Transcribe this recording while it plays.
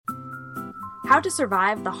How to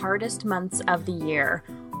survive the hardest months of the year.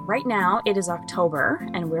 Right now, it is October,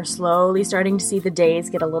 and we're slowly starting to see the days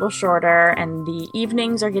get a little shorter, and the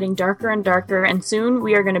evenings are getting darker and darker, and soon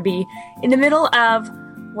we are going to be in the middle of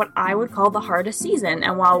what I would call the hardest season.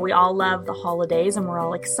 And while we all love the holidays and we're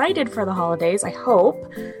all excited for the holidays, I hope,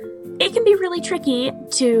 it can be really tricky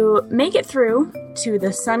to make it through to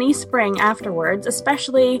the sunny spring afterwards,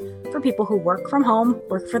 especially for people who work from home,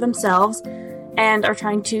 work for themselves, and are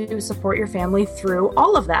trying to support your family through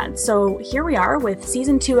all of that. So here we are with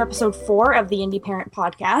Season 2, Episode 4 of the Indie Parent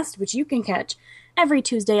Podcast, which you can catch every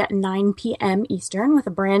Tuesday at 9 p.m. Eastern with a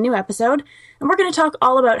brand new episode. And we're going to talk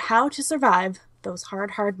all about how to survive those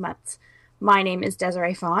hard months. My name is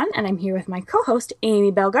Desiree Fawn, and I'm here with my co-host, Amy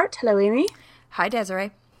Belgart. Hello, Amy. Hi,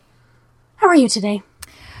 Desiree. How are you today?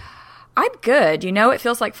 I'm good. You know, it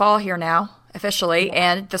feels like fall here now, officially.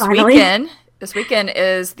 Yeah, and this weekend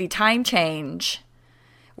is the time change,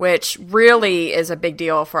 which really is a big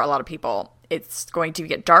deal for a lot of people. It's going to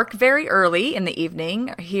get dark very early in the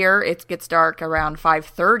evening. Here, it gets dark around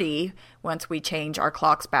 5:30 once we change our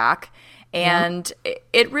clocks back. And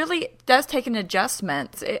it really does take an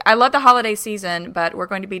adjustment. I love the holiday season, but we're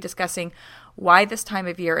going to be discussing why this time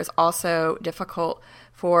of year is also difficult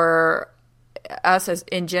for us as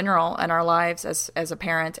in general in our lives as a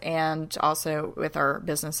parent and also with our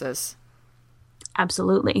businesses.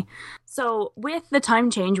 Absolutely. So with the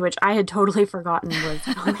time change, which I had totally forgotten was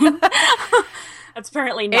coming, that's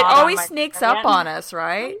apparently not. It always sneaks up on us,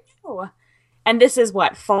 right? And this is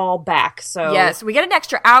what, fall back. So yes, we get an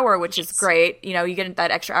extra hour, which is great. You know, you get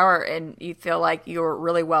that extra hour and you feel like you're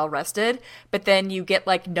really well rested, but then you get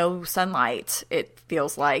like no sunlight, it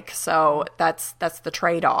feels like. So that's the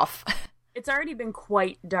trade-off. It's already been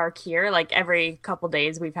quite dark here. Like every couple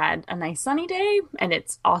days we've had a nice sunny day, and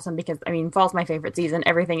it's awesome because, I mean, fall's my favorite season.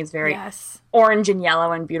 Everything is very orange and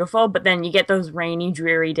yellow and beautiful, but then you get those rainy,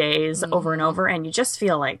 dreary days over and over, and you just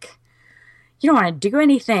feel like you don't want to do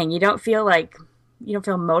anything. You don't feel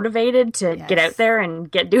motivated to get out there and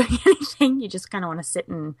get doing anything. You just kind of want to sit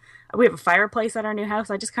and we have a fireplace at our new house.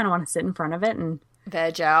 I just kind of want to sit in front of it and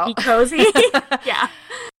veg out. Be cozy. Yeah.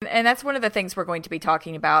 And that's one of the things we're going to be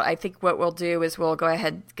talking about. I think what we'll do is we'll go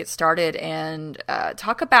ahead and get started and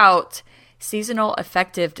talk about seasonal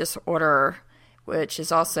affective disorder, which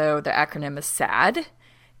is also the acronym is SAD.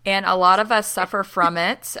 And a lot of us suffer from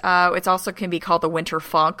it. It also can be called the winter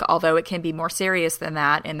funk, although it can be more serious than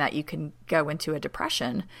that in that you can go into a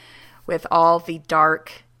depression with all the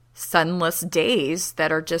dark, sunless days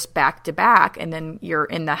that are just back to back. And then you're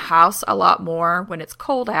in the house a lot more when it's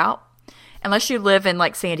cold out. Unless you live in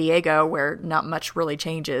like San Diego where not much really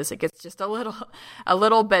changes. It gets just a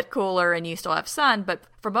little bit cooler and you still have sun. But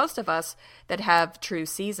for most of us that have true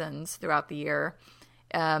seasons throughout the year,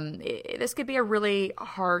 this could be a really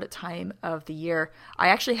hard time of the year. I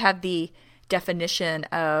actually have the definition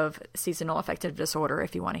of seasonal affective disorder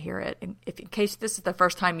if you want to hear it. In case this is the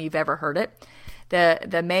first time you've ever heard it,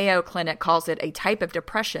 the Mayo Clinic calls it a type of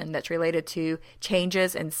depression that's related to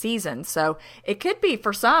changes in seasons. So it could be,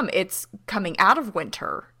 for some, it's coming out of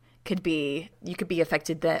winter. You could be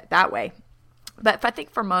affected that way. But I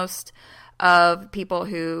think for most of people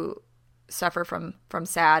who suffer from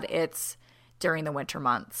SAD, it's during the winter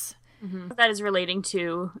months. Mm-hmm. That is relating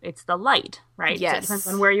to, it's the light, right? Yes. So it depends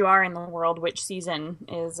on where you are in the world, which season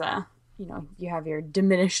is, you have your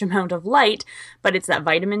diminished amount of light, but it's that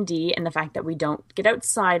vitamin D and the fact that we don't get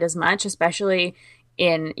outside as much, especially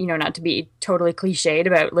in, not to be totally cliched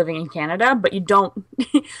about living in Canada, but you don't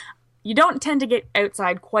tend to get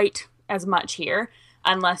outside quite as much here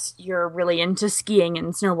unless you're really into skiing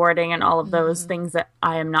and snowboarding and all of those things that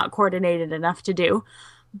I am not coordinated enough to do.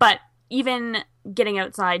 But even getting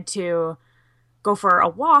outside to go for a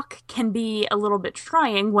walk can be a little bit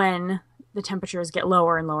trying when the temperatures get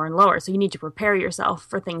lower and lower and lower. So you need to prepare yourself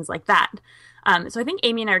for things like that. So I think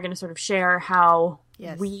Amy and I are going to sort of share how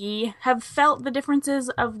we have felt the differences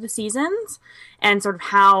of the seasons and sort of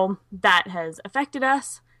how that has affected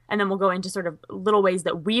us. And then we'll go into sort of little ways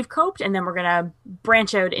that we've coped. And then we're going to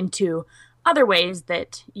branch out into other ways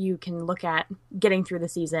that you can look at getting through the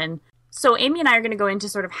season. So Amy and I are going to go into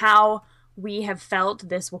sort of how we have felt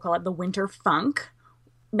this, we'll call it the winter funk.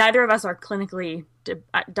 Neither of us are clinically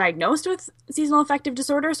diagnosed with seasonal affective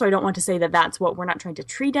disorder, so I don't want to say that that's what we're not trying to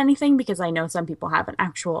treat anything, because I know some people have an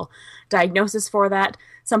actual diagnosis for that.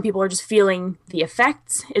 Some people are just feeling the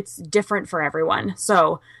effects. It's different for everyone.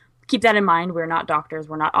 So keep that in mind. We're not doctors.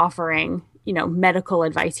 We're not offering, medical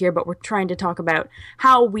advice here, but we're trying to talk about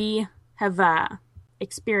how we have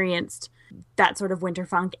experienced that sort of winter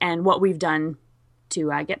funk and what we've done to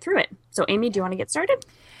get through it. So Amy, do you want to get started?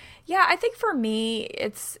 Yeah, I think for me,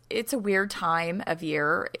 it's a weird time of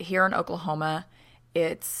year here in Oklahoma.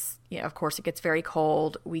 It's, of course, it gets very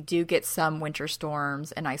cold. We do get some winter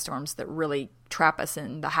storms and ice storms that really trap us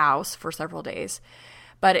in the house for several days.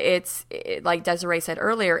 But like Desiree said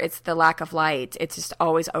earlier, it's the lack of light. It's just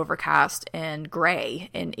always overcast and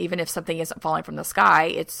gray. And even if something isn't falling from the sky,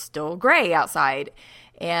 it's still gray outside.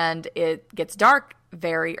 And it gets dark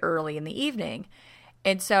very early in the evening.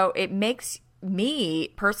 And so it makes me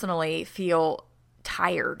personally feel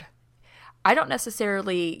tired. I don't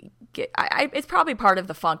necessarily get, it's probably part of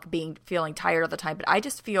the funk feeling tired all the time, but I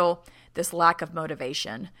just feel this lack of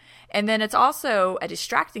motivation. And then it's also a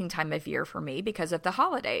distracting time of year for me because of the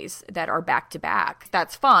holidays that are back to back.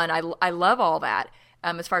 That's fun. I love all that.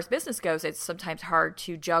 As far as business goes, it's sometimes hard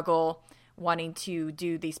to juggle wanting to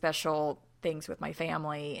do these special things with my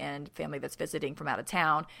family and family that's visiting from out of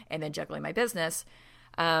town and then juggling my business.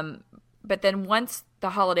 But then once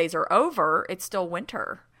the holidays are over, it's still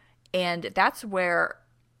winter. And that's where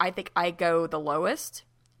I think I go the lowest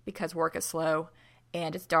because work is slow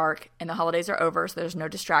and it's dark and the holidays are over. So there's no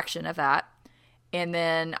distraction of that. And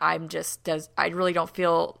then I really don't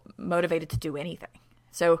feel motivated to do anything.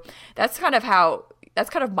 So that's kind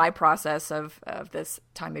of my process of this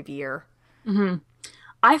time of year. Mm-hmm.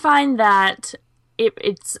 I find that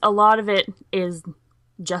it's a lot of it is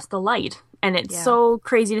just the light. And it's so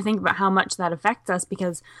crazy to think about how much that affects us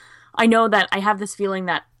because I know that I have this feeling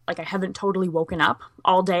that like I haven't totally woken up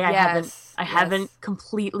all day. I haven't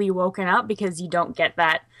completely woken up because you don't get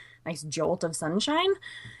that nice jolt of sunshine.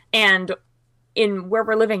 And in where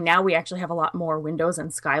we're living now, we actually have a lot more windows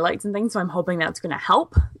and skylights and things. So I'm hoping that's going to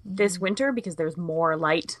help this winter because there's more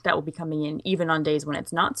light that will be coming in even on days when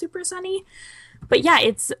it's not super sunny. But yeah,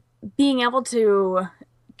 it's being able to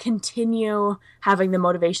continue having the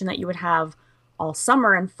motivation that you would have all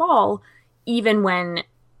summer and fall, even when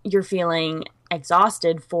you're feeling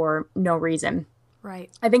exhausted for no reason. Right.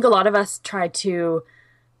 I think a lot of us try to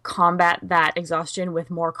combat that exhaustion with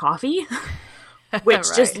more coffee, which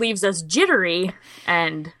just leaves us jittery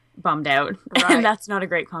and bummed out. Right. And that's not a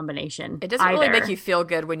great combination. It doesn't really make you feel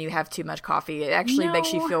good when you have too much coffee. It actually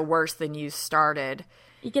makes you feel worse than you started.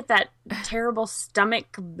 You get that terrible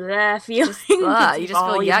stomach bleh feeling. You just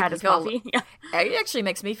feel yucky. It actually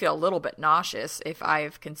makes me feel a little bit nauseous if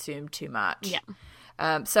I've consumed too much. Yeah.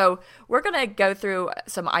 So we're going to go through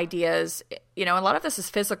some ideas. A lot of this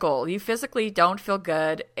is physical. You physically don't feel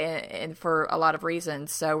good and for a lot of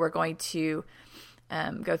reasons. So we're going to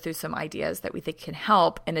go through some ideas that we think can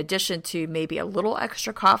help in addition to maybe a little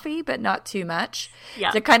extra coffee, but not too much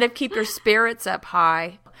to kind of keep your spirits up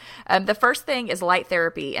high. The first thing is light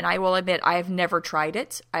therapy, and I will admit I've never tried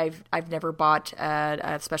it. I've never bought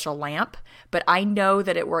a special lamp, but I know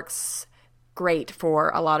that it works great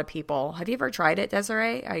for a lot of people. Have you ever tried it,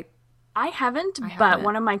 Desiree? I haven't, but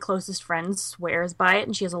one of my closest friends swears by it,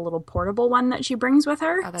 and she has a little portable one that she brings with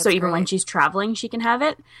her. So even when she's traveling, she can have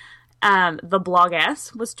it. The Blog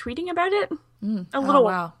S was tweeting about it a little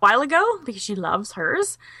while ago because she loves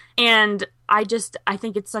hers. And I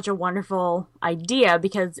think it's such a wonderful idea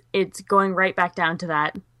because it's going right back down to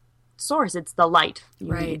that source. It's the light.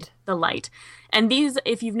 You need the light. And these,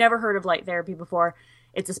 if you've never heard of light therapy before,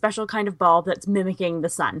 it's a special kind of bulb that's mimicking the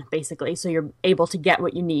sun, basically. So you're able to get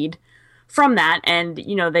what you need from that. And,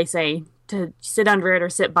 they say to sit under it or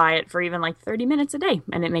sit by it for even like 30 minutes a day.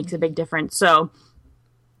 And it makes a big difference. So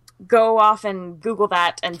go off and Google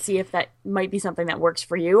that and see if that might be something that works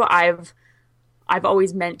for you. I've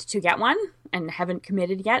always meant to get one and haven't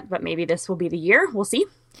committed yet, but maybe this will be the year. We'll see.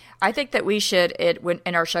 I think that we should,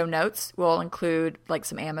 in our show notes, we'll include like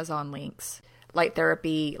some Amazon links, light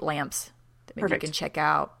therapy lamps that maybe you can check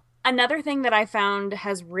out. Another thing that I found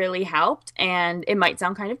has really helped, and it might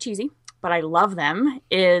sound kind of cheesy, but I love them,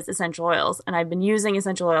 is essential oils. And I've been using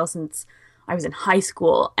essential oils since I was in high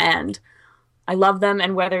school, and I love them.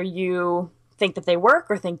 And whether you think that they work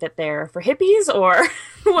or think that they're for hippies or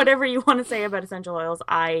whatever you want to say about essential oils,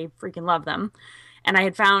 I freaking love them. And I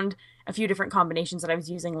had found a few different combinations that I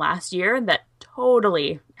was using last year that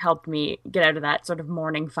totally helped me get out of that sort of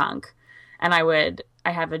morning funk. And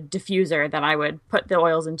I have a diffuser that I would put the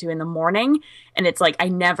oils into in the morning. And it's like I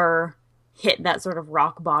never hit that sort of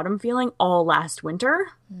rock bottom feeling all last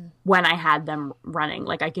winter when I had them running.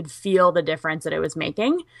 Like I could feel the difference that it was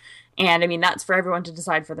making. And I mean, that's for everyone to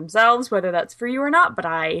decide for themselves, whether that's for you or not. But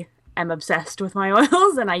I am obsessed with my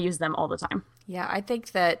oils and I use them all the time. Yeah, I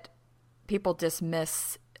think that people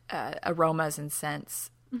dismiss aromas and scents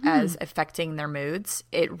as affecting their moods.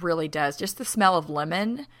 It really does. Just the smell of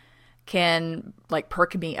lemon can like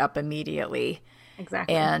perk me up immediately.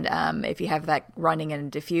 Exactly. And if you have that running in a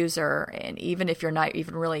diffuser, and even if you're not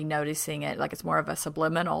even really noticing it, like it's more of a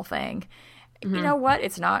subliminal thing, you know what?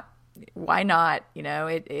 It's not. Why not? You know,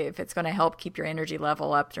 if it's going to help keep your energy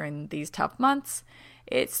level up during these tough months,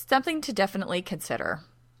 it's something to definitely consider.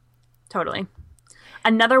 Totally.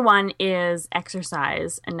 Another one is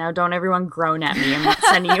exercise. And now don't everyone groan at me. I'm not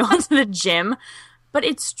sending you on to the gym. But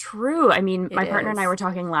it's true. I mean, my partner and I were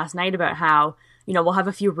talking last night about how, you know, we'll have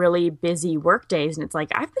a few really busy work days. And it's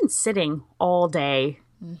like, I've been sitting all day,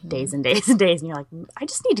 days and days and days. And you're like, I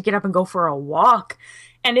just need to get up and go for a walk.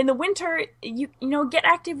 And in the winter, you know, get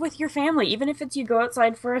active with your family, even if it's you go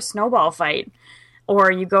outside for a snowball fight,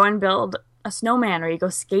 or you go and build a snowman, or you go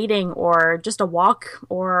skating, or just a walk,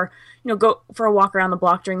 or, you know, go for a walk around the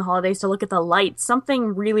block during the holidays to look at the lights.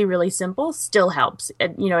 Something really, really simple still helps.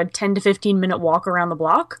 You know, a 10 to 15 minute walk around the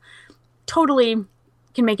block totally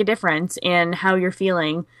can make a difference in how you're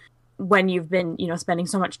feeling when you've been, you know, spending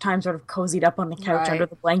so much time sort of cozied up on the couch under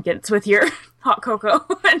the blankets with your hot cocoa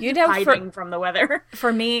and hiding from the weather.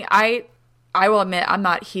 For me, I will admit I'm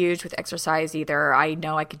not huge with exercise either. I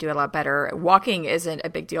know I could do a lot better. Walking isn't a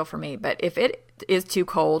big deal for me, but if it is too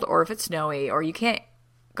cold, or if it's snowy, or you can't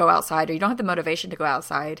go outside, or you don't have the motivation to go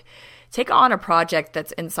outside, take on a project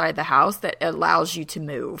that's inside the house that allows you to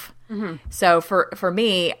move. So for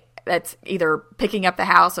me, that's either picking up the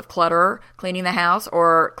house of clutter, cleaning the house,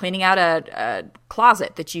 or cleaning out a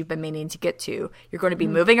closet that you've been meaning to get to. You're going to be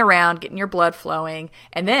moving around, getting your blood flowing,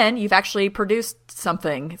 and then you've actually produced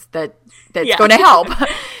something that's going to help.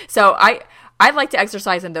 So I like to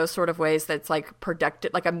exercise in those sort of ways that's like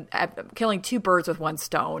productive. Like I'm killing two birds with one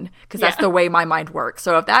stone, because that's the way my mind works.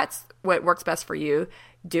 So if that's what works best for you,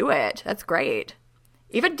 do it. That's great.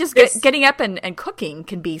 Even just getting up and cooking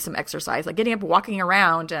can be some exercise, like getting up, walking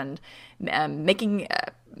around, and making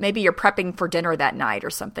maybe you're prepping for dinner that night or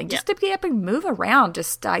something. Just to get up and move around,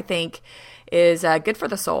 just I think is good for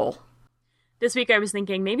the soul. This week I was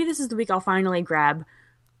thinking maybe this is the week I'll finally grab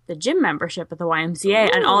the gym membership at the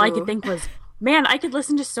YMCA, and all I could think was, man, I could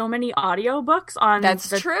listen to so many audiobooks on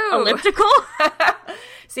true. elliptical.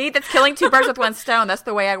 See, that's killing two birds with one stone. That's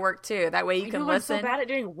the way I work too. That way you can listen. I'm so bad at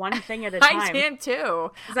doing one thing at a time. I am too.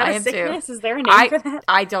 Is that a sickness? Is there a name for that?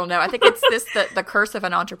 I don't know. I think it's the curse of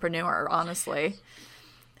an entrepreneur, honestly.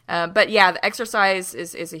 But yeah, the exercise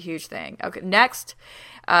is a huge thing. Okay, next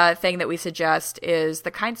thing that we suggest is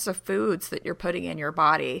the kinds of foods that you're putting in your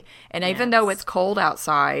body. And even though it's cold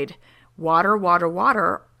outside,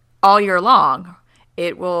 water all year long.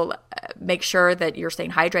 It will make sure that you're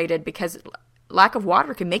staying hydrated, because lack of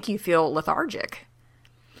water can make you feel lethargic.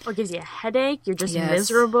 Or gives you a headache. You're just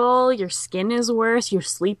miserable. Your skin is worse. Your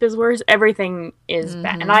sleep is worse. Everything is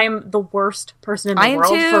bad. And I am the worst person in the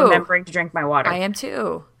world for remembering to drink my water. I am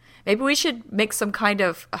too. Maybe we should make some kind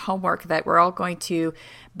of homework that we're all going to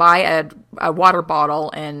buy a water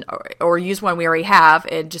bottle or use one we already have,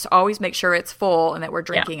 and just always make sure it's full and that we're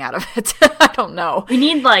drinking out of it. I don't know. We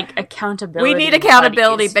need like accountability. We need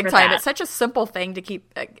accountability big time. That. It's such a simple thing to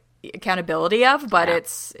keep accountability of, but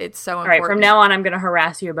it's so important. All right, from now on, I'm going to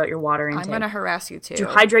harass you about your water intake. I'm going to harass you too. Do you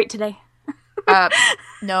hydrate today?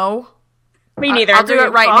 No. Me neither. I'll do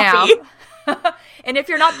it right now. And if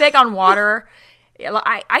you're not big on water,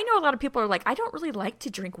 I know a lot of people are like, I don't really like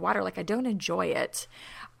to drink water. Like, I don't enjoy it.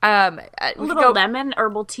 A little lemon,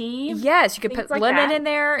 herbal tea. Yes, you could put like lemon in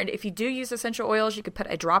there. And if you do use essential oils, you could put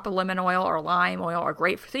a drop of lemon oil or lime oil or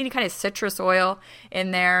grapefruit, any kind of citrus oil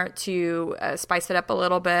in there to spice it up a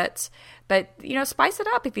little bit. But, you know, spice it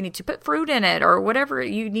up if you need to. Put fruit in it or whatever.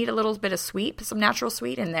 You need a little bit of sweet, some natural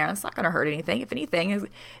sweet in there. It's not going to hurt anything. If anything,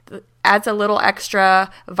 it adds a little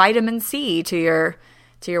extra vitamin C to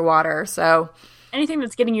your water. So anything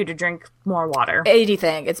that's getting you to drink more water.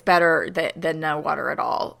 Anything. It's better than no water at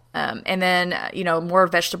all. And then, you know, more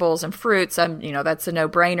vegetables and fruits. You know, that's a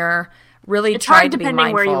no-brainer. Really try to be mindful.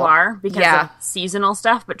 Depending where you are because of seasonal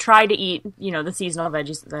stuff, but try to eat, you know, the seasonal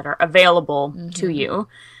veggies that are available to you,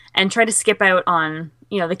 and try to skip out on,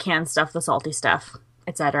 you know, the canned stuff, the salty stuff,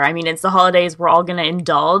 etc. I mean, it's the holidays. We're all going to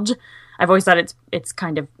indulge. I've always thought it's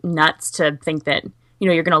kind of nuts to think that, you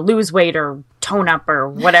know, you're going to lose weight or tone up or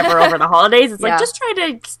whatever over the holidays. It's like, just try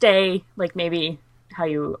to stay like maybe how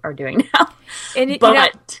you are doing now,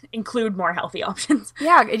 but include more healthy options.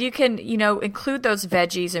 Yeah, and you can, you know, include those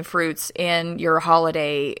veggies and fruits in your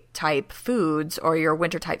holiday type foods or your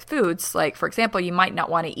winter type foods. Like, for example, you might not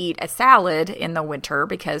want to eat a salad in the winter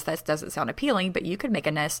because that doesn't sound appealing, but you could make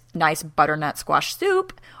a nice butternut squash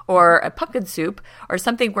soup or a pumpkin soup or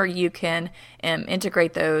something where you can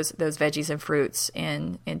integrate those veggies and fruits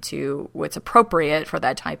into what's appropriate for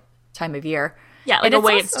that time of year. Yeah, like a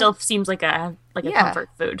way it still seems like a like a comfort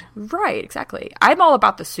food. Right, exactly. I'm all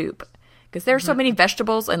about the soup because there's so many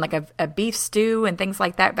vegetables and like a beef stew and things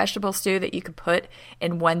like that, vegetable stew that you could put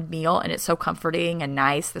in one meal, and it's so comforting and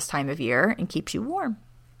nice this time of year and keeps you warm.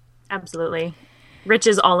 Absolutely. Rich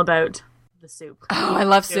is all about the soup. Oh, I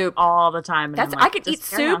love soup all the time. And I could eat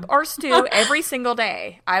soup or stew every single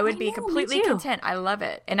day. I would be completely content. I love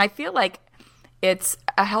it. And I feel like it's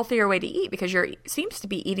a healthier way to eat because seems to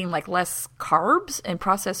be eating like less carbs and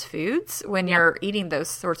processed foods when you're eating those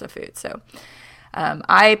sorts of foods. So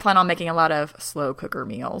I plan on making a lot of slow cooker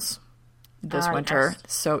meals this winter. Yes.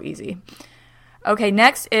 So easy. Okay,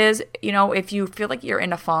 next is, if you feel like you're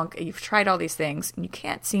in a funk, you've tried all these things, and you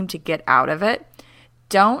can't seem to get out of it,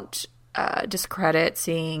 don't discredit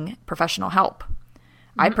seeing professional help.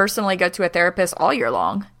 I personally go to a therapist all year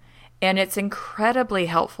long, and it's incredibly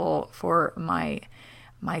helpful for my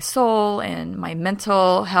soul and my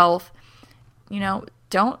mental health.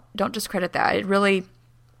 Don't discredit that. It really,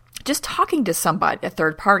 just talking to somebody, a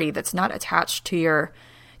third party that's not attached to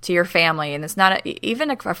your family, and it's not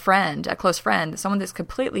even a friend, a close friend, someone that's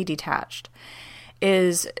completely detached,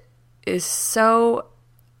 is so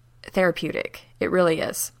therapeutic. It really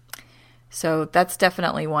is. So that's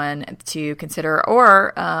definitely one to consider,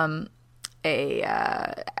 or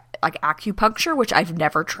like acupuncture, which I've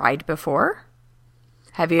never tried before.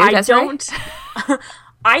 Have you? I don't.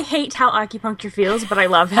 I hate how acupuncture feels, but I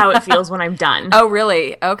love how it feels when I'm done. Oh,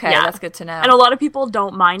 really? Okay, that's good to know. And a lot of people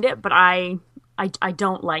don't mind it, but I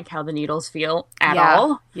don't like how the needles feel at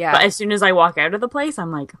all. Yeah. But as soon as I walk out of the place,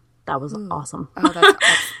 I'm like, that was awesome. Oh,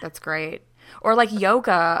 that's great. Or like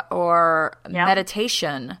yoga or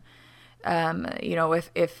meditation.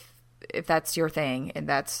 If that's your thing and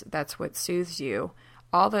that's what soothes you,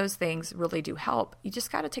 all those things really do help. You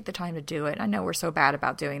just got to take the time to do it. I know we're so bad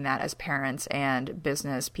about doing that as parents and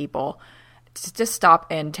business people. Just stop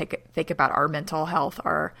and think about our mental health,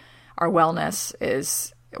 our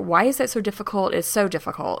wellness. Why is that so difficult? It's so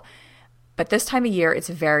difficult. But this time of year, it's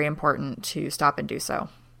very important to stop and do so.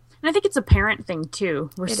 And I think it's a parent thing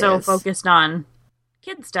too. We're focused on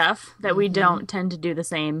kid stuff that we don't tend to do the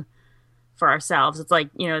same for ourselves. It's like,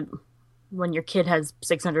 when your kid has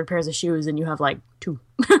 600 pairs of shoes and you have like 2.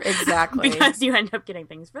 Exactly. Because you end up getting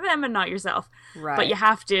things for them and not yourself. Right. But you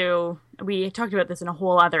have to, we talked about this in a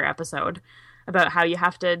whole other episode about how you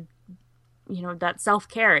have to, that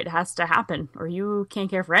self-care, it has to happen or you can't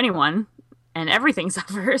care for anyone and everything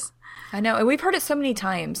suffers. I know. And we've heard it so many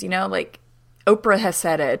times, like Oprah has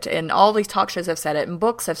said it and all these talk shows have said it and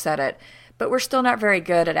books have said it, but we're still not very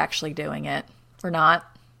good at actually doing it. We're not.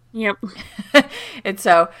 Yep. And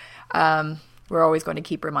so we're always going to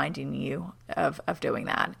keep reminding you of doing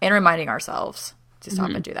that and reminding ourselves to stop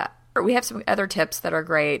and do that. We have some other tips that are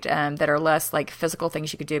great that are less like physical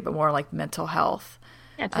things you could do, but more like mental health.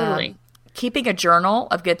 Yeah, totally. Keeping a journal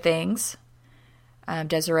of good things.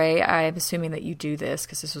 Desiree, I'm assuming that you do this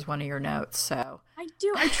because this was one of your notes. So I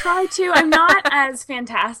do. I try to. I'm not as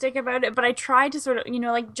fantastic about it, but I try to sort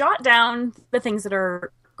of, jot down the things that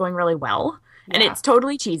are going really well. Yeah. And it's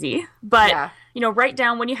totally cheesy, but, write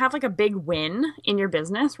down when you have like a big win in your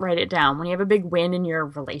business, write it down. When you have a big win in your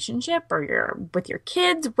relationship or with your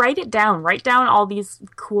kids, write it down. Write down all these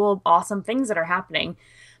cool, awesome things that are happening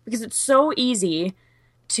because it's so easy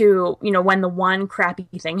to, when the one crappy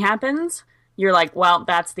thing happens, you're like, well,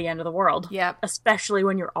 that's the end of the world. Yep. Especially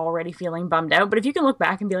when you're already feeling bummed out. But if you can look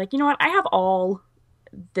back and be like, you know what, I have all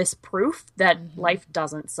this proof that life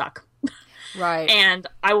doesn't suck. Right. And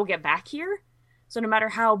I will get back here. So no matter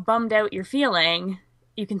how bummed out you're feeling,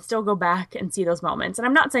 you can still go back and see those moments. And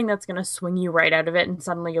I'm not saying that's going to swing you right out of it and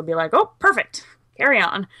suddenly you'll be like, oh, perfect, carry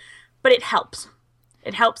on. But it helps.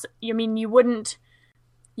 It helps. I mean, you wouldn't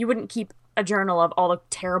keep a journal of all the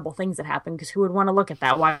terrible things that happen because who would want to look at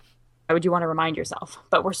that? Why would you want to remind yourself?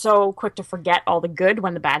 But we're so quick to forget all the good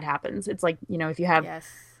when the bad happens. It's like, if you have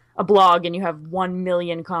a blog and you have 1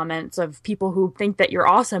 million comments of people who think that you're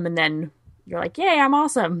awesome and then you're like, yay, I'm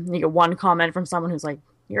awesome. And you get one comment from someone who's like,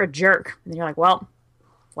 you're a jerk. And you're like, well,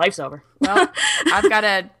 life's over. Well, I've got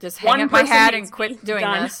to just hang up my hat and quit doing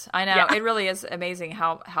this. I know. Yeah. It really is amazing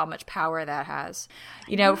how much power that has.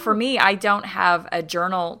 For me, I don't have a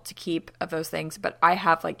journal to keep of those things, but I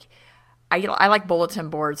have I like bulletin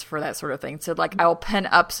boards for that sort of thing. So like I'll pin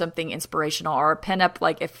up something inspirational or pin up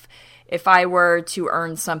like if I were to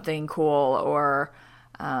earn something cool or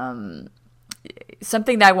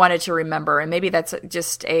something that I wanted to remember. And maybe that's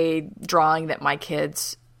just a drawing that my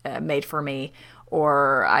kids made for me.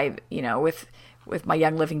 Or with my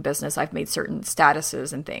Young Living business, I've made certain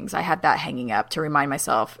statuses and things. I had that hanging up to remind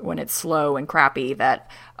myself when it's slow and crappy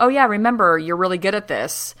that, oh yeah, remember, you're really good at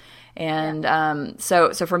this. And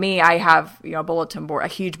so for me, I have, you know, a bulletin board, a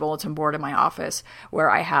huge bulletin board in my office where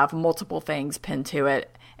I have multiple things pinned to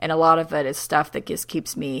it. And a lot of it is stuff that just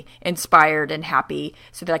keeps me inspired and happy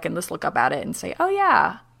so that I can just look up at it and say, oh,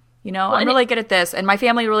 yeah, you know, I'm really good at this. And my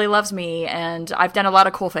family really loves me. And I've done a lot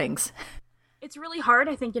of cool things. It's really hard,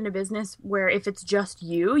 I think, in a business where if it's just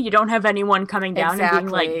you, you don't have anyone coming down and being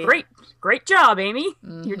like, great job, Amy.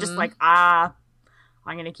 Mm-hmm. You're just like, I'm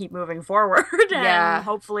going to keep moving forward and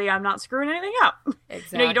hopefully I'm not screwing anything up.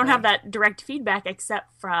 Exactly. You know, you don't have that direct feedback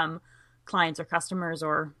except from clients or customers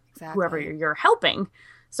or whoever you're helping.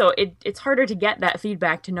 So it's harder to get that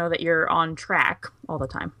feedback to know that you're on track all the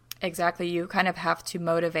time. Exactly. You kind of have to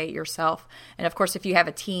motivate yourself. And of course, if you have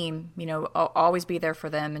a team, you know, always be there for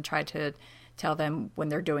them and try to tell them when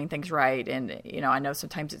they're doing things right. And, you know, I know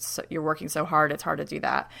sometimes you're working so hard, it's hard to do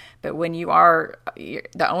that. But when you are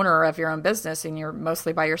the owner of your own business and you're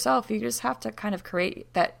mostly by yourself, you just have to kind of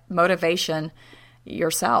create that motivation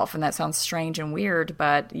yourself. And that sounds strange and weird,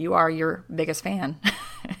 but you are your biggest fan.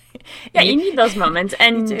 Yeah, you need those moments.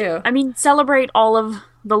 And you do. I mean, celebrate all of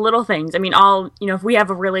the little things. I mean, if we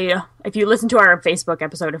have if you listen to our Facebook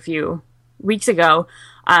episode a few weeks ago,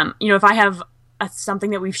 you know, if I have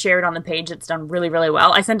something that we've shared on the page that's done really, really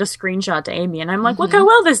well, I send a screenshot to Amy and I'm like, look how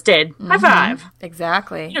well this did. High five.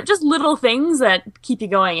 Exactly. You know, just little things that keep you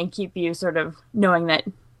going and keep you sort of knowing that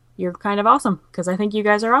you're kind of awesome, because I think you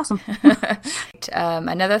guys are awesome.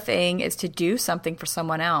 Another thing is to do something for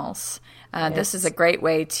someone else. Yes. This is a great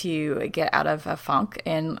way to get out of a funk.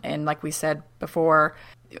 And like we said before,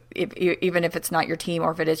 even if it's not your team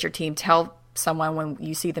or if it is your team, tell someone when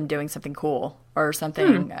you see them doing something cool or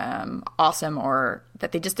something awesome, or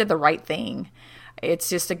that they just did the right thing. It's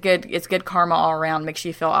just it's good karma all around. Makes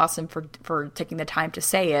you feel awesome for taking the time to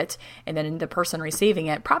say it. And then the person receiving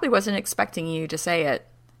it probably wasn't expecting you to say it.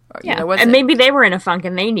 Yeah, and maybe they were in a funk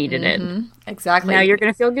and they needed it. Exactly. Now you're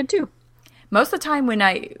going to feel good too. Most of the time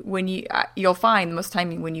you'll find most of the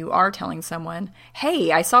time when you are telling someone,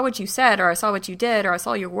 hey, I saw what you said, or I saw what you did, or I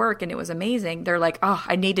saw your work and it was amazing. They're like, oh,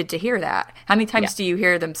 I needed to hear that. How many times do you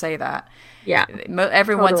hear them say that? Yeah.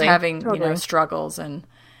 Everyone's having, you know, struggles and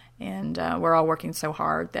we're all working so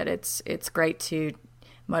hard that it's great to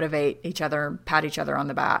motivate each other, pat each other on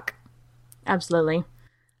the back. Absolutely.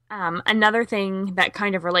 Another thing that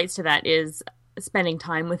kind of relates to that is spending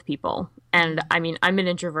time with people. And I mean, I'm an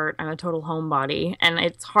introvert. I'm a total homebody. And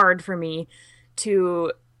it's hard for me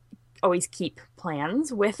to always keep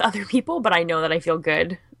plans with other people, but I know that I feel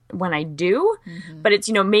good when I do. Mm-hmm. But it's,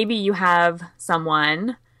 you know, maybe you have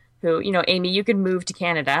someone who, you know, Amy, you could move to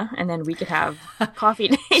Canada and then we could have coffee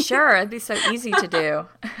dates. Sure. It'd be so easy to do.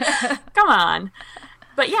 Come on.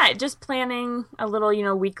 But yeah, just planning a little, you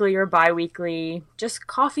know, weekly or bi-weekly, just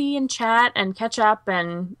coffee and chat and catch up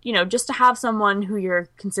and, you know, just to have someone who you're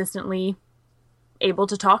consistently able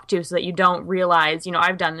to talk to so that you don't realize, you know,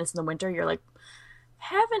 I've done this in the winter. You're like,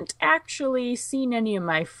 haven't actually seen any of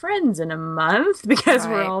my friends in a month because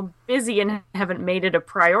we're all busy and haven't made it a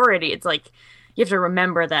priority. It's like, you have to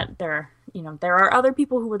remember that there are other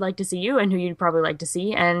people who would like to see you and who you'd probably like to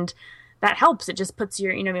see. And that helps. It just puts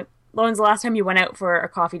your, you know, when's the last time you went out for a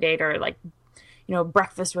coffee date or like, you know,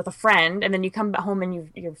 breakfast with a friend, and then you come back home and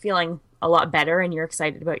you're feeling a lot better and you're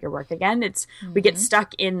excited about your work again. We get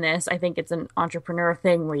stuck in this. I think it's an entrepreneur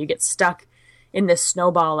thing where you get stuck in this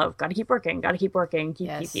snowball of got to keep working,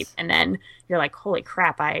 keep. And then you're like, holy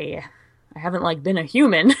crap, I haven't like been a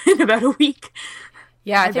human in about a week.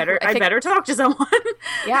 Yeah, I better talk to someone.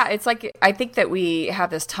 Yeah, it's like, I think that we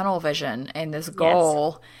have this tunnel vision and this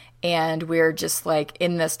goal. Yes. And we're just like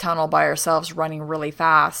in this tunnel by ourselves running really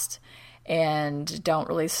fast and don't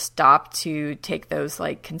really stop to take those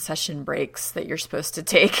like concession breaks that you're supposed to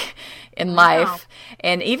take in life.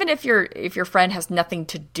 And even if your friend has nothing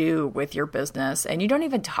to do with your business and you don't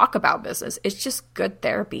even talk about business, it's just good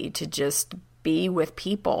therapy to just be with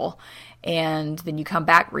people. And then you come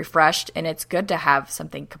back refreshed, and it's good to have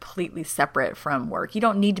something completely separate from work. You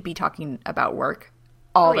don't need to be talking about work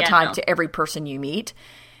all the time to every person you meet.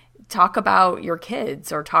 Talk about your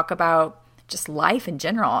kids or talk about just life in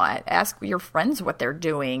general. Ask your friends what they're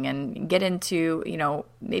doing and get into, you know,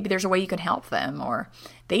 maybe there's a way you can help them or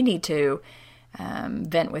they need to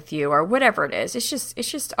vent with you or whatever it is. It's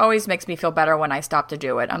just always makes me feel better when I stop to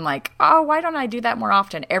do it. I'm like, oh, why don't I do that more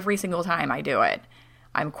often? Every single time I do it,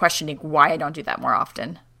 I'm questioning why I don't do that more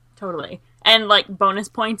often. Totally. And like bonus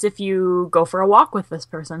points if you go for a walk with this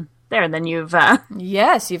person. Then you've...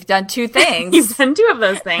 Yes, you've done two things. You've done two of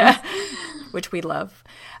those things. which we love.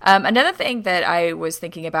 Another thing that I was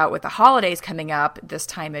thinking about with the holidays coming up this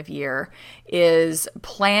time of year is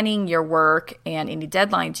planning your work and any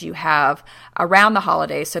deadlines you have around the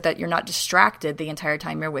holidays so that you're not distracted the entire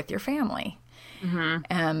time you're with your family.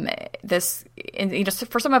 This, and, you know,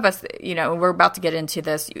 for some of us, you know, we're about to get into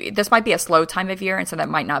this. This might be a slow time of year, and so that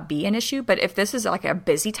might not be an issue. But if this is like a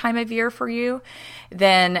busy time of year for you,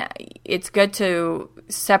 then it's good to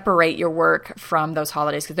separate your work from those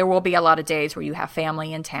holidays, because there will be a lot of days where you have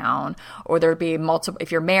family in town, or there'll be multiple.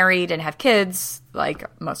 If you're married and have kids, like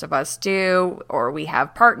most of us do, or we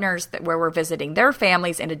have partners where we're visiting their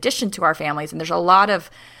families in addition to our families, and there's a lot of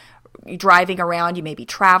driving around. You may be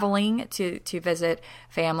traveling to visit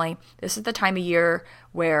family. This is the time of year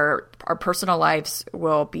where our personal lives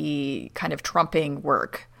will be kind of trumping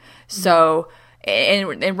work. So,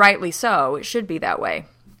 and rightly so, it should be that way.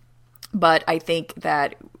 But I think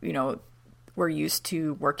that, you know, we're used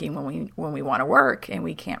to working when we want to work, and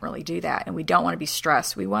we can't really do that. And we don't want to be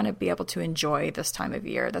stressed. We want to be able to enjoy this time of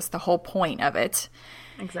year. That's the whole point of it.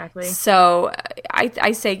 Exactly. So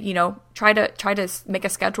I say, you know, try to make a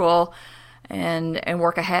schedule and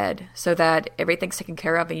work ahead so that everything's taken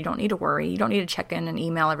care of and you don't need to worry. You don't need to check in an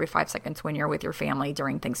email every 5 seconds when you're with your family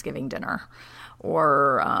during Thanksgiving dinner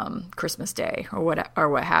or Christmas Day or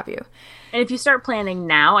what have you. And if you start planning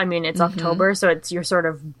now, I mean, it's October, so you're sort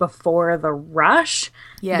of before the rush,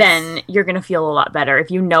 then you're going to feel a lot better. If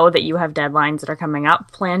you know that you have deadlines that are coming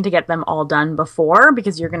up, plan to get them all done before,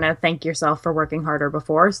 because you're going to thank yourself for working harder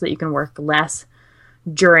before so that you can work less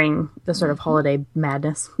during the sort of holiday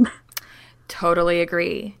madness. Totally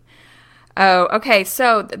agree. Oh, okay.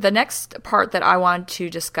 So the next part that I want to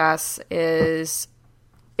discuss is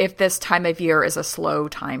if this time of year is a slow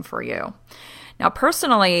time for you. Now,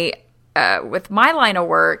 personally, with my line of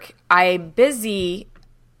work, I'm busy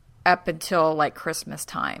up until like Christmas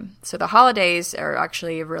time. So the holidays are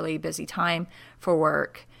actually a really busy time for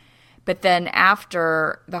work. But then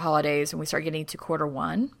after the holidays, when we start getting to quarter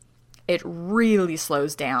one, it really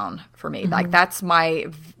slows down for me. Like that's my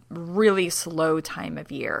really slow time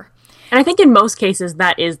of year. And I think in most cases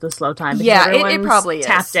that is the slow time. Yeah, it probably is.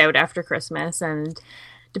 Tapped out after Christmas, and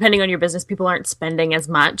depending on your business, people aren't spending as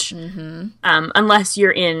much, unless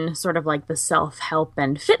you're in sort of like the self-help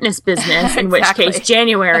and fitness business, in which case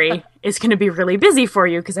January is going to be really busy for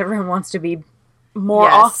you because everyone wants to be more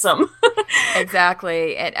awesome.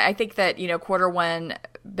 Exactly. And I think that, you know, quarter one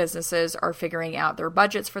businesses are figuring out their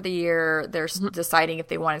budgets for the year. They're deciding if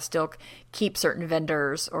they want to still keep certain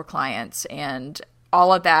vendors or clients, and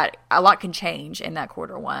all of that. A lot can change in that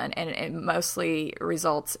quarter one, and it mostly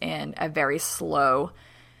results in a very slow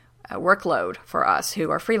workload for us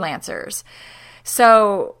who are freelancers.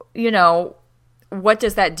 So, you know, what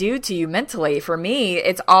does that do to you mentally? For me,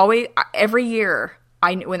 it's always every year.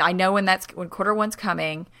 When quarter one's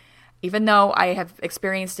coming, even though I have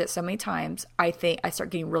experienced it so many times, I think I start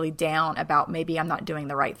getting really down about maybe I'm not doing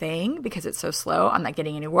the right thing because it's so slow. I'm not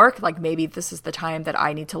getting any work. Like maybe this is the time that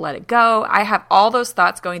I need to let it go. I have all those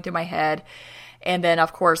thoughts going through my head. And then,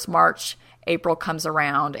 of course, April comes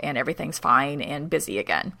around and everything's fine and busy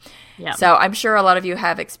again. Yeah. So I'm sure a lot of you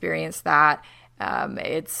have experienced that.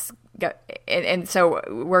 And so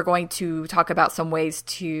we're going to talk about some ways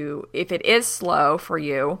to, if it is slow for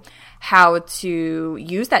you, how to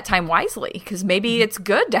use that time wisely. Because maybe it's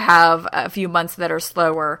good to have a few months that are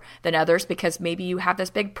slower than others, because maybe you have this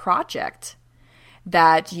big project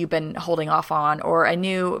that you've been holding off on, or a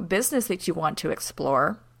new business that you want to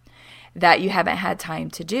explore that you haven't had time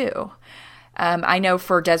to do. I know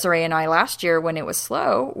for Desiree and I last year, when it was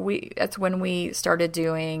slow, that's when we started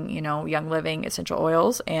doing, you know, Young Living essential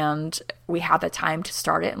oils, and we had the time to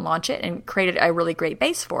start it and launch it and created a really great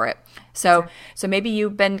base for it. So maybe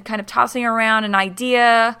you've been kind of tossing around an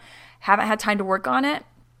idea, haven't had time to work on it.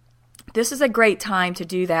 This is a great time to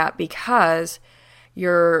do that, because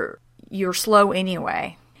you're slow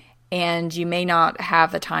anyway. And you may not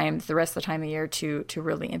have the rest of the time of year to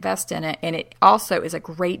really invest in it. And it also is a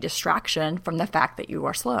great distraction from the fact that you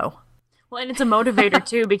are slow. Well, and it's a motivator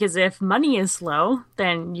too, because if money is slow,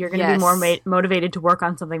 then you're going to be more motivated to work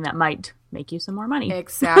on something that might make you some more money.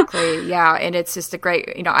 Exactly. Yeah. And it's just a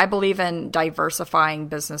great, you know, I believe in diversifying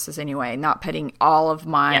businesses anyway, not putting all of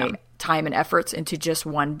my time and efforts into just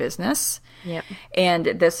one business. Yep. And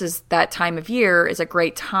that time of year is a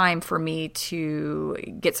great time for me to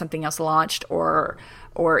get something else launched, or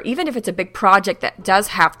even if it's a big project that does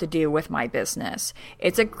have to do with my business,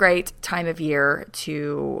 it's a great time of year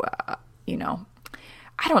to, you know,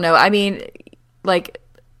 I don't know. I mean, like,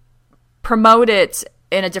 promote it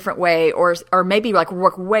in a different way, or maybe like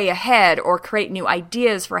work way ahead or create new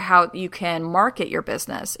ideas for how you can market your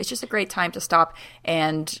business. It's just a great time to stop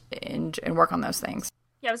and work on those things.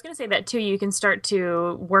 Yeah, I was going to say that too. You can start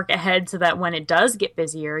to work ahead so that when it does get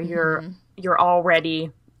busier, you're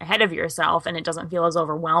already ahead of yourself, and it doesn't feel as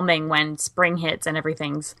overwhelming when spring hits and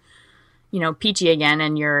everything's, peachy again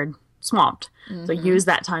and you're swamped. So use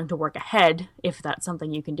that time to work ahead if that's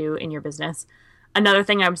something you can do in your business. Another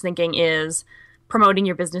thing I was thinking is promoting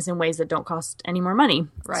your business in ways that don't cost any more money.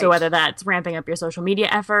 Right. So whether that's ramping up your social media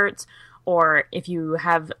efforts, or if you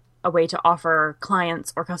have a way to offer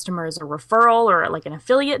clients or customers a referral or like an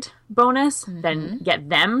affiliate bonus, then get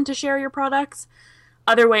them to share your products.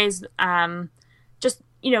 Other ways, just,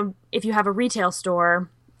 if you have a retail store,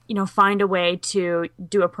 find a way to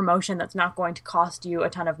do a promotion that's not going to cost you a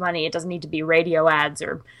ton of money. It doesn't need to be radio ads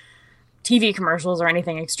or TV commercials or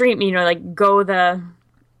anything extreme, like go the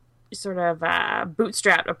sort of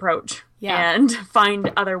bootstrap approach and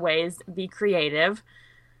find other ways, be creative,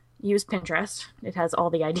 use Pinterest. It has all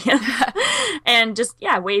the ideas and just,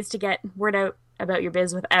 ways to get word out about your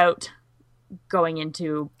biz without going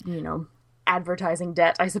into, advertising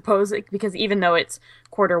debt, I suppose, because even though it's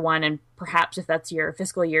Q1 and perhaps if that's your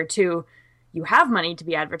fiscal year 2, you have money to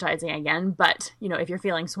be advertising again. But, if you're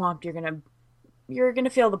feeling swamped, you're going to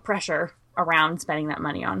feel the pressure around spending that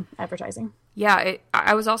money on advertising. Yeah,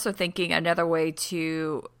 I was also thinking another way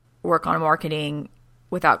to work on marketing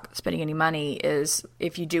without spending any money is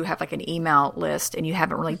if you do have like an email list and you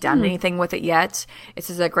haven't really done anything with it yet, this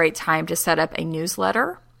is a great time to set up a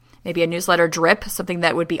newsletter, maybe a newsletter drip, something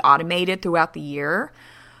that would be automated throughout the year,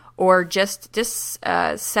 or just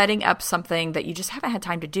setting up something that you just haven't had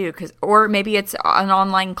time to do, or maybe it's an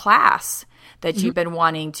online class that you've been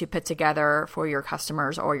wanting to put together for your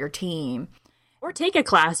customers or your team. Or take a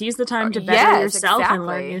class. Use the time to better yourself and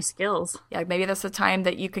learn new skills. Yeah, maybe that's the time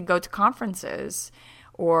that you can go to conferences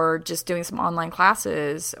or just doing some online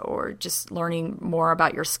classes or just learning more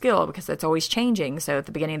about your skill, because it's always changing. So at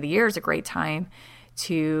the beginning of the year is a great time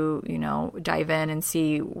to, dive in and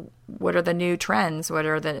see what are the new trends, what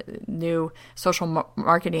are the new social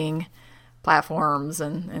marketing platforms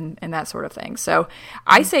and that sort of thing. So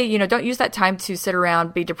I say, don't use that time to sit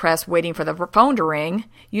around, be depressed, waiting for the phone to ring.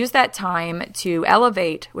 Use that time to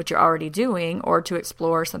elevate what you're already doing or to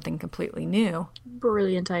explore something completely new.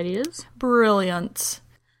 Brilliant ideas. Brilliant.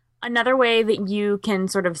 Another way that you can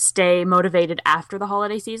sort of stay motivated after the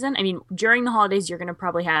holiday season, during the holidays, you're going to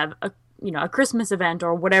probably have a Christmas event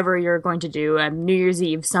or whatever you're going to do, a New Year's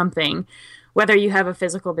Eve, something. Whether you have a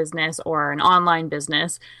physical business or an online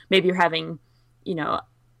business, maybe you're having,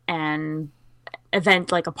 an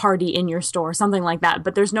event like a party in your store, something like that.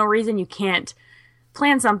 But there's no reason you can't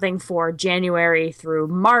plan something for January through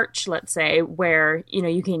March, let's say, where,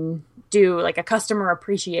 you can do like a customer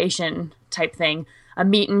appreciation type thing, a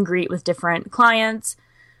meet and greet with different clients,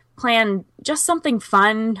 plan just something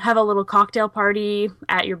fun, have a little cocktail party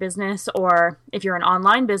at your business, or if you're an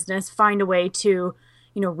online business, find a way to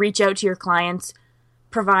reach out to your clients,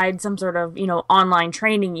 provide some sort of, online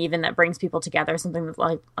training even that brings people together, something that's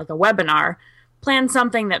like a webinar. Plan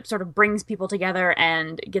something that sort of brings people together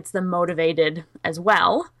and gets them motivated as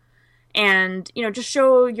well. And, just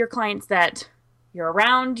show your clients that you're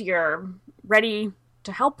around, you're ready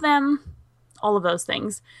to help them, all of those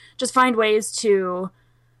things. Just find ways to,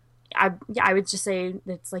 I would just say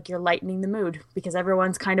it's like you're lightening the mood, because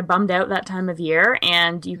everyone's kind of bummed out that time of year,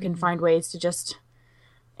 and you can find ways to just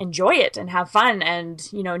enjoy it and have fun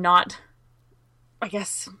and, not, I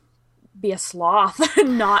guess, be a sloth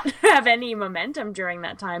and not have any momentum during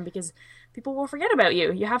that time, because people will forget about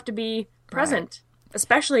you. You have to be present,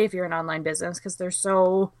 especially if you're an online business, because there's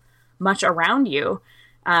so much around you.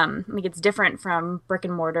 It's different from brick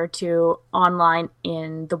and mortar to online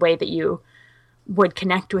in the way that you would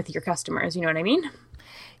connect with your customers. You know what I mean?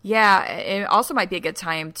 Yeah, it also might be a good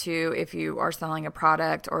time to, if you are selling a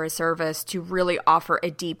product or a service, to really offer a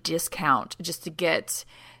deep discount just to get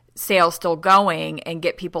sales still going and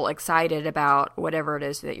get people excited about whatever it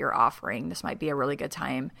is that you're offering. This might be a really good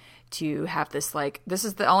time to have this, this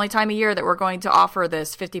is the only time of year that we're going to offer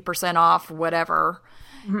this 50% off, whatever.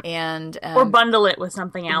 And or bundle it with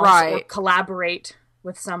something else, or collaborate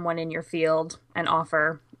with someone in your field and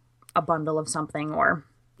offer a bundle of something, or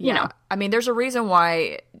you know. There's a reason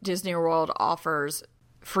why Disney World offers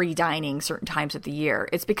free dining certain times of the year.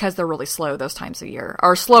 It's because they're really slow those times of year.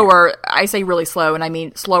 Or slower, I say really slow, and I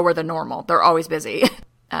mean slower than normal. They're always busy.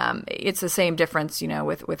 It's the same difference,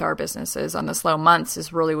 with our businesses. On the slow months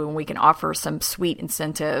is really when we can offer some sweet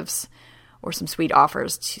incentives or some sweet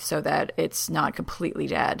offers so that it's not completely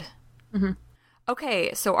dead.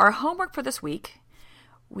 Okay, so our homework for this week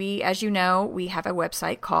As you know, we have a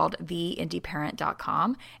website called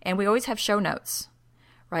theindyparent.com, and we always have show notes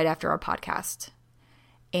right after our podcast.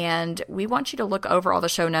 And we want you to look over all the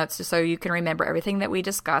show notes so you can remember everything that we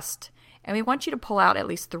discussed. And we want you to pull out at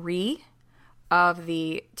least 3 of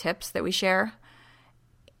the tips that we share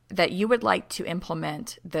that you would like to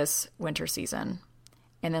implement this winter season.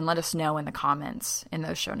 And then let us know in the comments in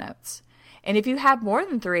those show notes. And if you have more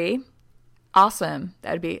than 3, awesome.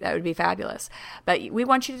 That would be fabulous. But we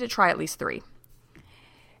want you to try at least 3.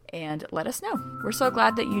 And let us know. We're so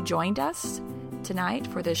glad that you joined us tonight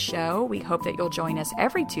for this show. We hope that you'll join us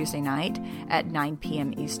every Tuesday night at 9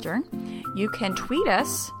 p.m. Eastern. You can tweet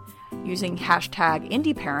us using hashtag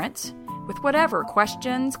IndyParents with whatever,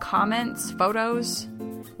 questions, comments, photos,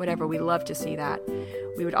 whatever. We love to see that.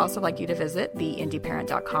 We would also like you to visit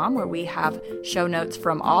theindyparent.com, where we have show notes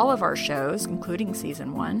from all of our shows, including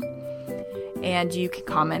season 1. And you can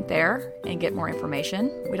comment there and get more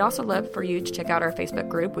information. We'd also love for you to check out our Facebook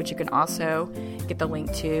group, which you can also get the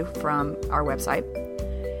link to from our website.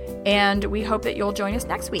 And we hope that you'll join us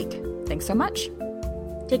next week. Thanks so much.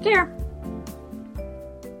 Take care.